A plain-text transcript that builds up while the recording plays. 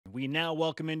We now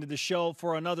welcome into the show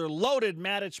for another loaded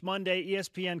Matich Monday,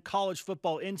 ESPN college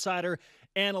football insider,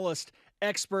 analyst,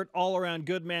 expert, all-around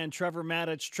good man, Trevor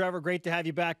Matich. Trevor, great to have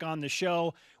you back on the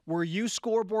show. Were you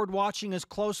scoreboard watching as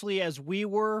closely as we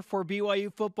were for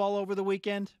BYU football over the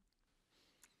weekend?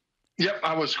 Yep,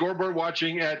 I was scoreboard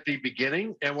watching at the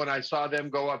beginning, and when I saw them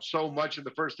go up so much in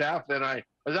the first half, then I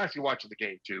was actually watching the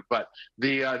game too. But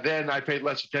then I paid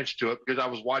less attention to it because I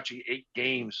was watching 8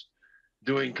 games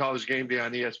doing College Game Day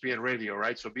on ESPN radio,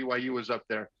 right? So BYU was up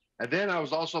there. And then I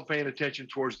was also paying attention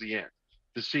towards the end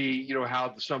to see,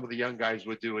 how some of the young guys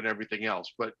would do and everything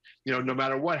else. But, no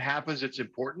matter what happens, it's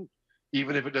important,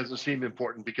 even if it doesn't seem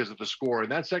important because of the score.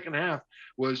 And that second half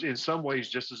was in some ways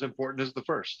just as important as the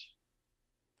first.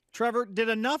 Trevor, did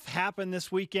enough happen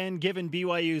this weekend given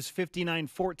BYU's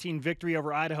 59-14 victory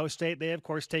over Idaho State? They, of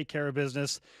course, take care of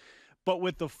business. But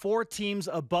with the 4 teams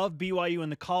above BYU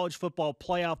in the college football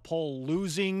playoff poll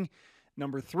losing,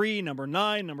 number 3, number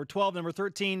 9, number 12, number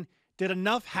 13, did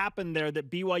enough happen there that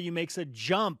BYU makes a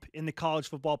jump in the college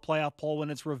football playoff poll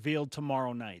when it's revealed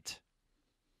tomorrow night?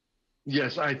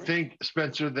 Yes, I think,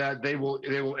 Spencer, that they will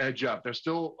edge up. There's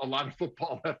still a lot of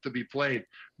football left to be played,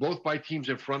 both by teams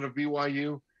in front of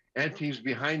BYU and teams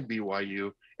behind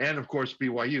BYU, and, of course,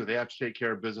 BYU. They have to take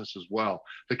care of business as well.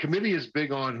 The committee is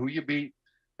big on who you beat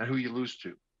and who you lose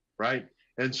to, right?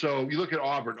 And so you look at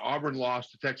Auburn. Auburn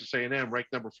lost to Texas A&M,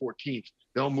 ranked number 14th.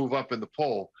 They'll move up in the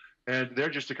poll, and they're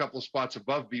just a couple of spots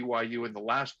above BYU in the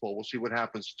last poll. We'll see what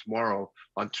happens tomorrow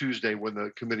on Tuesday when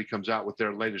the committee comes out with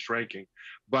their latest ranking.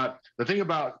 But the thing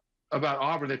about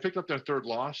Auburn, they picked up their 3rd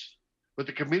loss, but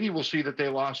the committee will see that they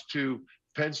lost to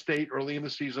Penn State early in the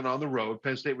season on the road.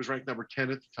 Penn State was ranked number 10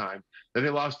 at the time. Then they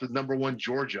lost to number 1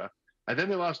 Georgia, and then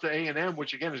they lost to A&M,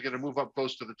 which again is going to move up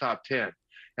close to the top 10.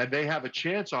 And they have a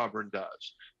chance, Auburn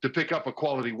does, to pick up a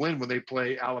quality win when they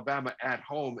play Alabama at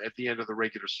home at the end of the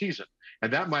regular season.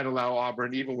 And that might allow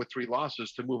Auburn, even with 3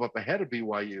 losses, to move up ahead of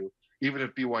BYU, even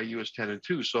if BYU is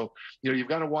 10-2. So, you've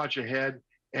got to watch ahead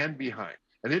and behind.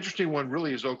 An interesting one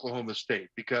really is Oklahoma State,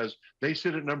 because they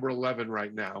sit at number 11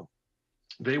 right now.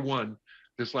 They won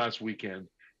this last weekend,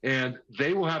 and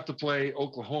they will have to play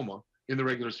Oklahoma in the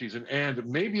regular season, and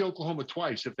maybe Oklahoma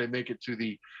twice if they make it to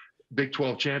the Big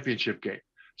 12 championship game.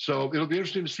 So it'll be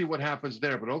interesting to see what happens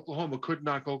there. But Oklahoma could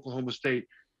knock Oklahoma State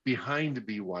behind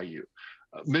BYU.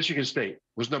 Michigan State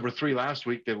was number 3 last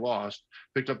week. They lost,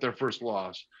 picked up their first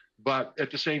loss. But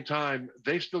at the same time,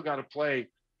 they've still got to play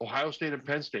Ohio State and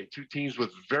Penn State, 2 teams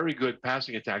with very good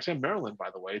passing attacks. And Maryland,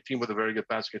 by the way, a team with a very good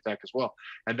passing attack as well.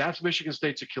 And that's Michigan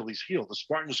State's Achilles heel. The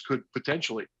Spartans could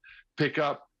potentially pick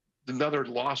up another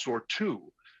loss or 2,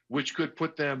 which could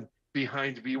put them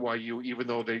behind BYU, even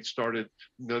though they started,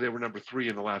 they were number 3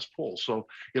 in the last poll. So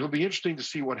it'll be interesting to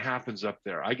see what happens up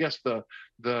there. I guess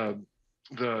the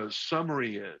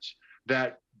summary is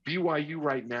that BYU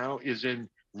right now is in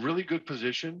really good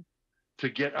position to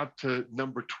get up to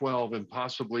number 12 and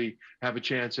possibly have a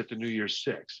chance at the New Year's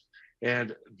 6.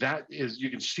 And that is, you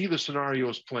can see the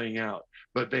scenarios playing out,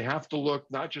 but they have to look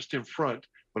not just in front,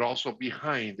 but also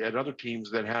behind at other teams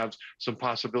that have some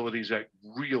possibilities at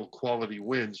real quality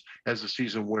wins as the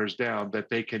season wears down that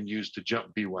they can use to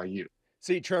jump BYU.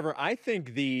 See, Trevor, I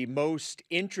think the most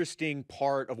interesting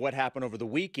part of what happened over the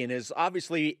weekend is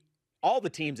obviously all the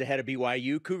teams ahead of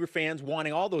BYU, Cougar fans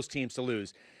wanting all those teams to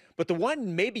lose. But the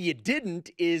one maybe you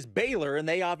didn't is Baylor, and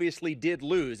they obviously did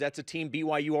lose. That's a team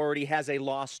BYU already has a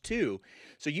loss to.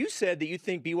 So you said that you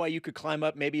think BYU could climb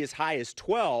up maybe as high as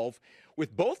 12.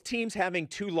 With both teams having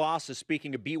 2 losses,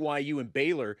 speaking of BYU and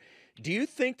Baylor, do you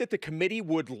think that the committee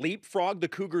would leapfrog the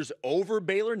Cougars over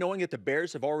Baylor, knowing that the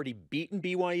Bears have already beaten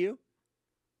BYU?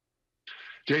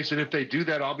 Jason, if they do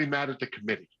that, I'll be mad at the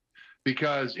committee.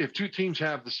 Because if 2 teams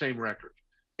have the same record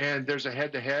and there's a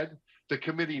head-to-head, the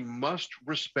committee must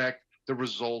respect the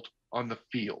result on the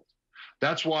field.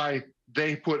 That's why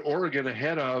they put Oregon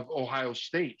ahead of Ohio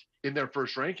State in their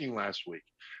first ranking last week,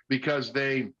 because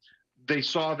they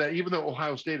saw that even though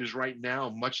Ohio State is right now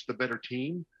much the better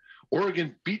team,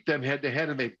 Oregon beat them head-to-head,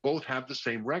 and they both have the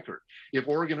same record. If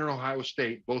Oregon and Ohio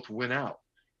State both win out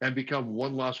and become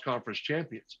one-loss conference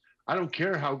champions, I don't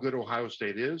care how good Ohio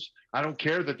State is. I don't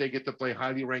care that they get to play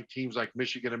highly ranked teams like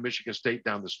Michigan and Michigan State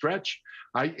down the stretch.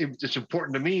 It's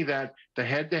important to me that the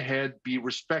head-to-head be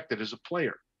respected as a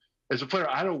player. As a player,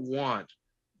 I don't want,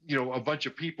 a bunch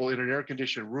of people in an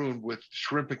air-conditioned room with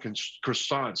shrimp and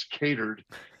croissants catered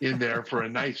in there for a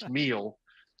nice meal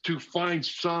to find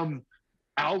some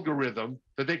algorithm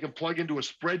that they can plug into a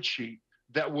spreadsheet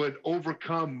that would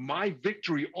overcome my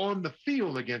victory on the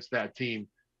field against that team.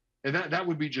 And that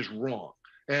would be just wrong.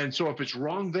 And so if it's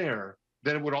wrong there,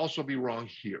 then it would also be wrong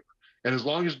here. And as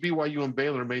long as BYU and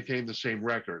Baylor maintain the same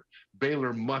record,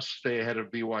 Baylor must stay ahead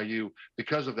of BYU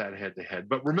because of that head-to-head.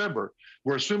 But remember,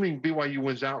 we're assuming BYU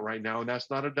wins out right now, and that's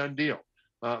not a done deal.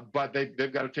 But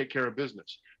they've got to take care of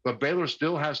business. But Baylor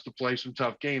still has to play some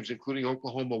tough games, including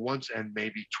Oklahoma once and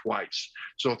maybe twice.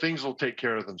 So things will take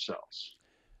care of themselves.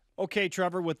 Okay,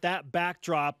 Trevor, with that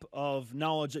backdrop of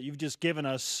knowledge that you've just given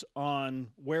us on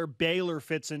where Baylor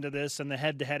fits into this and the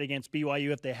head-to-head against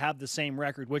BYU if they have the same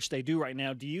record, which they do right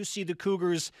now, do you see the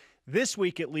Cougars this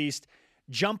week at least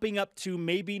jumping up to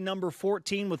maybe number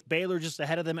 14 with Baylor just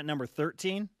ahead of them at number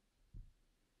 13?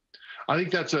 I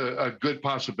think that's a good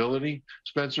possibility,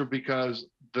 Spencer, because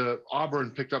the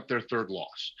Auburn picked up their third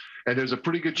loss. And there's a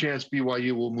pretty good chance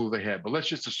BYU will move ahead. But let's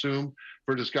just assume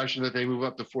for discussion that they move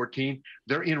up to 14.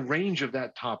 They're in range of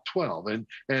that top 12.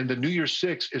 And the New Year's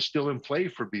Six is still in play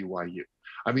for BYU.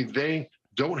 I mean, they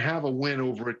don't have a win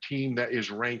over a team that is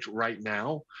ranked right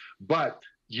now. But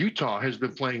Utah has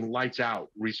been playing lights out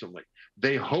recently.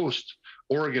 They host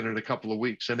Oregon in a couple of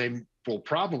weeks, and they will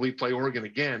probably play Oregon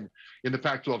again in the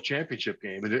Pac-12 championship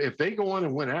game. And if they go on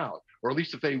and win out, or at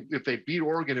least if they beat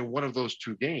Oregon in one of those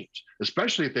two games,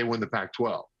 especially if they win the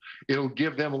Pac-12, it'll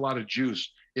give them a lot of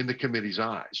juice in the committee's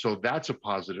eyes. So that's a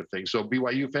positive thing. So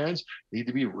BYU fans need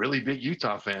to be really big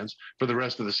Utah fans for the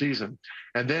rest of the season.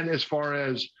 And then as far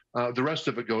as the rest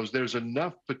of it goes, there's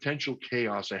enough potential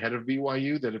chaos ahead of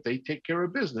BYU that if they take care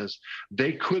of business,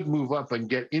 they could move up and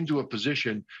get into a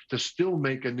position to still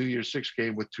make a New Year's Six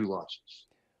game with 2 losses.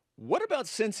 What about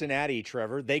Cincinnati,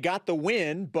 Trevor? They got the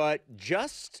win, but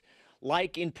just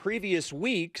like in previous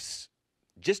weeks,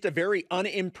 just a very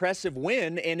unimpressive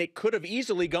win, and it could have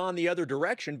easily gone the other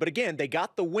direction. But again, they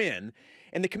got the win,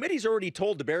 and the committee's already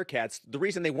told the Bearcats the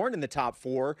reason they weren't in the top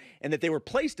 4 and that they were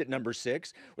placed at number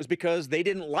 6 was because they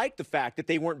didn't like the fact that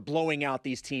they weren't blowing out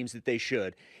these teams that they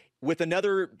should. With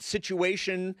another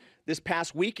situation this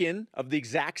past weekend of the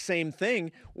exact same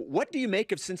thing, what do you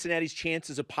make of Cincinnati's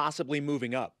chances of possibly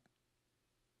moving up?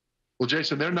 Well,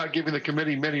 Jason, they're not giving the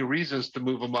committee many reasons to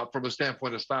move them up from a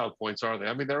standpoint of style points, are they?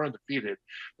 I mean, they're undefeated.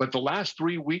 But the last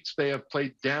 3 weeks, they have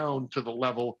played down to the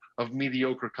level of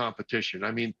mediocre competition.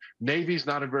 I mean, Navy's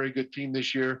not a very good team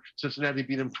this year. Cincinnati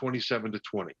beat them 27-20.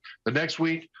 The next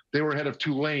week, they were ahead of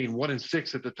Tulane,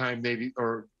 1-6 at the time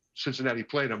Cincinnati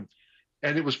played them.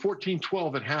 And it was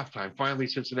 14-12 at halftime. Finally,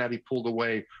 Cincinnati pulled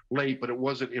away late, but it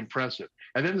wasn't impressive.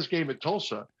 And then this game at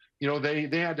Tulsa, they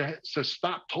had to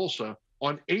stop Tulsa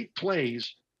on 8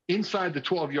 plays inside the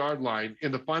 12-yard line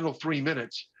in the final 3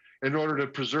 minutes in order to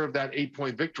preserve that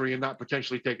 8-point victory and not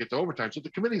potentially take it to overtime. So the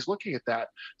committee's looking at that,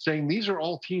 saying these are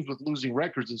all teams with losing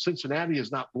records, and Cincinnati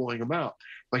is not blowing them out.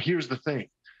 But here's the thing.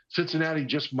 Cincinnati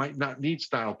just might not need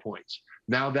style points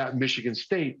now that Michigan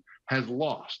State has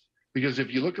lost. Because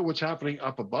if you look at what's happening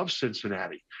up above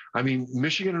Cincinnati, I mean,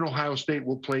 Michigan and Ohio State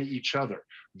will play each other.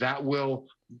 That will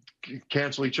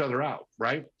cancel each other out,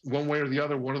 right? One way or the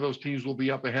other, one of those teams will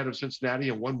be up ahead of Cincinnati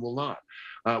and one will not.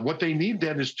 What they need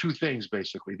then is 2 things,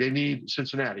 basically. They need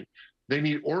Cincinnati. They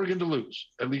need Oregon to lose,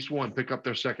 at least one, pick up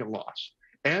their second loss.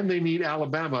 And they need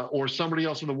Alabama or somebody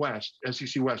else in the West,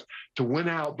 SEC West, to win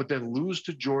out, but then lose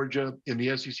to Georgia in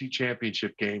the SEC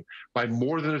championship game by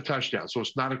more than a touchdown. So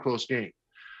it's not a close game.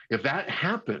 If that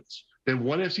happens, then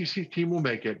one SEC team will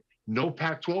make it, no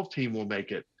Pac-12 team will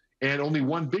make it, and only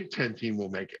one Big Ten team will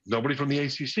make it. Nobody from the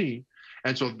ACC.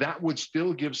 And so that would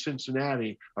still give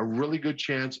Cincinnati a really good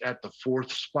chance at the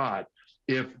 4th spot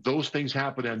if those things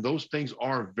happen, and those things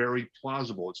are very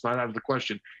plausible. It's not out of the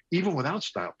question, even without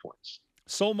style points.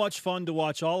 So much fun to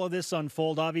watch all of this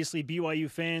unfold. Obviously, BYU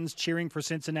fans cheering for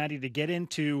Cincinnati to get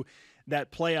into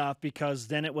that playoff because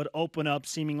then it would open up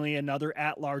seemingly another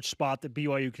at-large spot that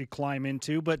BYU could climb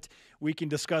into. But we can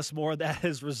discuss more of that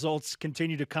as results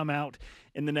continue to come out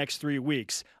in the next 3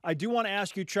 weeks. I do want to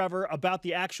ask you, Trevor, about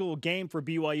the actual game for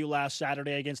BYU last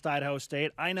Saturday against Idaho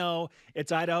State. I know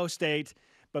it's Idaho State,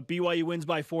 but BYU wins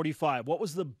by 45. What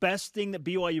was the best thing that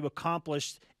BYU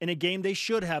accomplished in a game they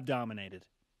should have dominated?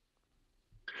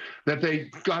 That they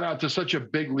got out to such a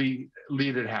big lead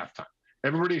at halftime.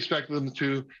 Everybody expected them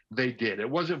to. They did. It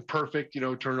wasn't perfect,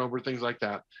 turnover, things like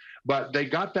that. But they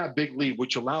got that big lead,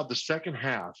 which allowed the second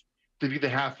half to be the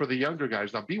half for the younger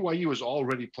guys. Now, BYU is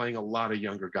already playing a lot of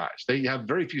younger guys. They have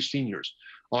very few seniors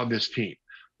on this team.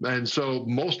 And so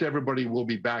most everybody will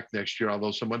be back next year,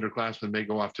 although some underclassmen may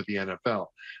go off to the NFL.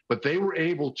 But they were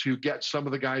able to get some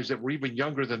of the guys that were even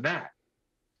younger than that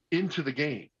into the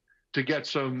game to get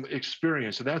some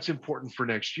experience. And that's important for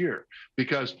next year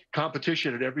because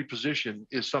competition at every position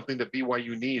is something that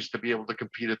BYU needs to be able to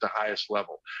compete at the highest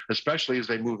level, especially as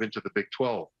they move into the Big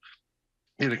 12.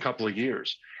 in a couple of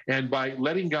years. And by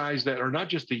letting guys that are not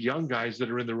just the young guys that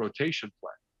are in the rotation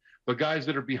play, but guys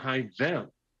that are behind them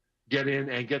get in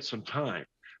and get some time,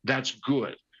 that's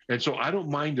good. And so I don't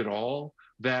mind at all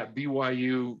that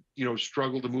BYU,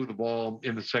 struggled to move the ball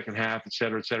in the second half, et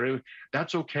cetera, et cetera.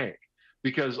 That's okay,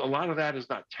 because a lot of that is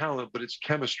not talent, but it's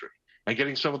chemistry. And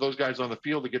getting some of those guys on the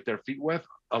field to get their feet wet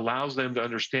allows them to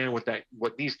understand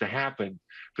what needs to happen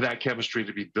for that chemistry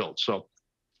to be built. So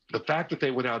the fact that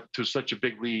they went out to such a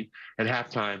big lead at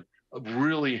halftime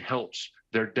really helps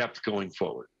their depth going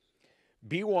forward.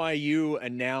 BYU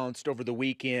announced over the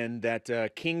weekend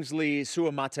that Kingsley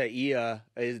Suamataia,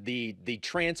 is the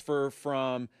transfer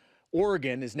from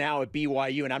Oregon, is now at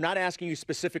BYU. And I'm not asking you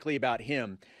specifically about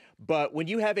him, but when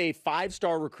you have a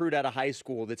 5-star recruit out of high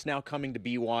school that's now coming to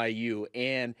BYU,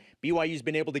 and BYU's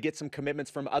been able to get some commitments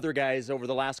from other guys over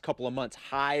the last couple of months,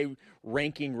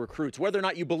 high-ranking recruits, whether or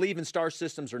not you believe in star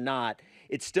systems or not,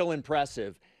 it's still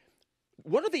impressive.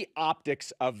 What are the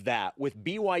optics of that, with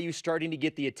BYU starting to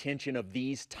get the attention of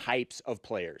these types of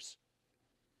players?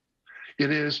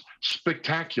 It is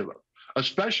spectacular,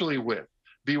 especially with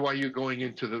BYU going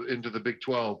into the Big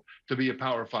 12 to be a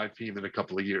Power 5 team in a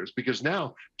couple of years, because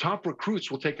now top recruits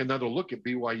will take another look at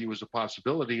BYU as a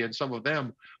possibility, and some of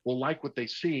them will like what they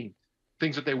see,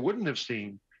 things that they wouldn't have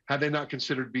seen had they not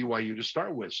considered BYU to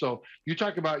start with. So you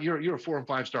talk about you're a 4- and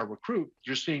 5-star recruit.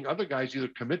 You're seeing other guys either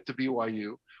commit to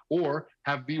BYU or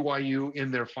have BYU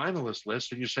in their finalist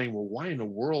list, and you're saying, well, why in the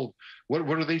world? What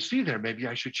do they see there? Maybe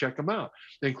I should check them out,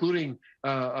 including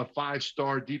a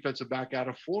 5-star defensive back out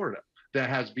of Florida that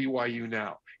has BYU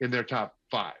now in their top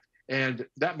 5. And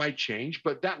that might change,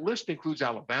 but that list includes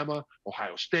Alabama,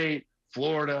 Ohio State,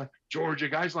 Florida, Georgia,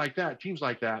 guys like that, teams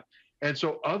like that. And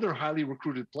so other highly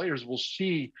recruited players will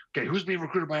see, okay, who's being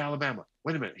recruited by Alabama?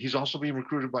 Wait a minute, he's also being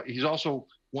recruited by,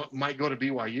 might go to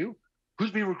BYU.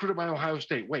 Who's being recruited by Ohio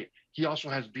State? Wait, he also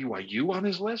has BYU on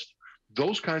his list?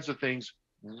 Those kinds of things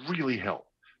really help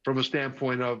from a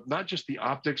standpoint of not just the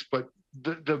optics, but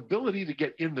the ability to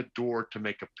get in the door to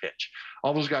make a pitch.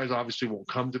 All those guys obviously won't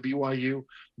come to BYU,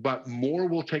 but more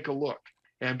will take a look.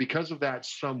 And because of that,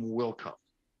 some will come.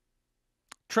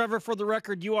 Trevor, for the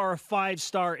record, you are a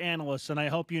 5-star analyst, and I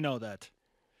hope you know that.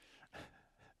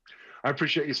 I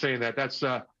appreciate you saying that. That's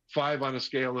 5 on a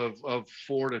scale of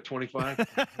 4 to 25.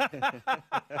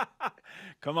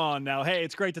 Come on now. Hey,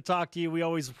 it's great to talk to you. We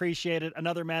always appreciate it.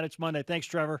 Another Matich Monday. Thanks,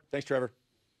 Trevor. Thanks, Trevor.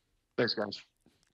 Thanks, guys.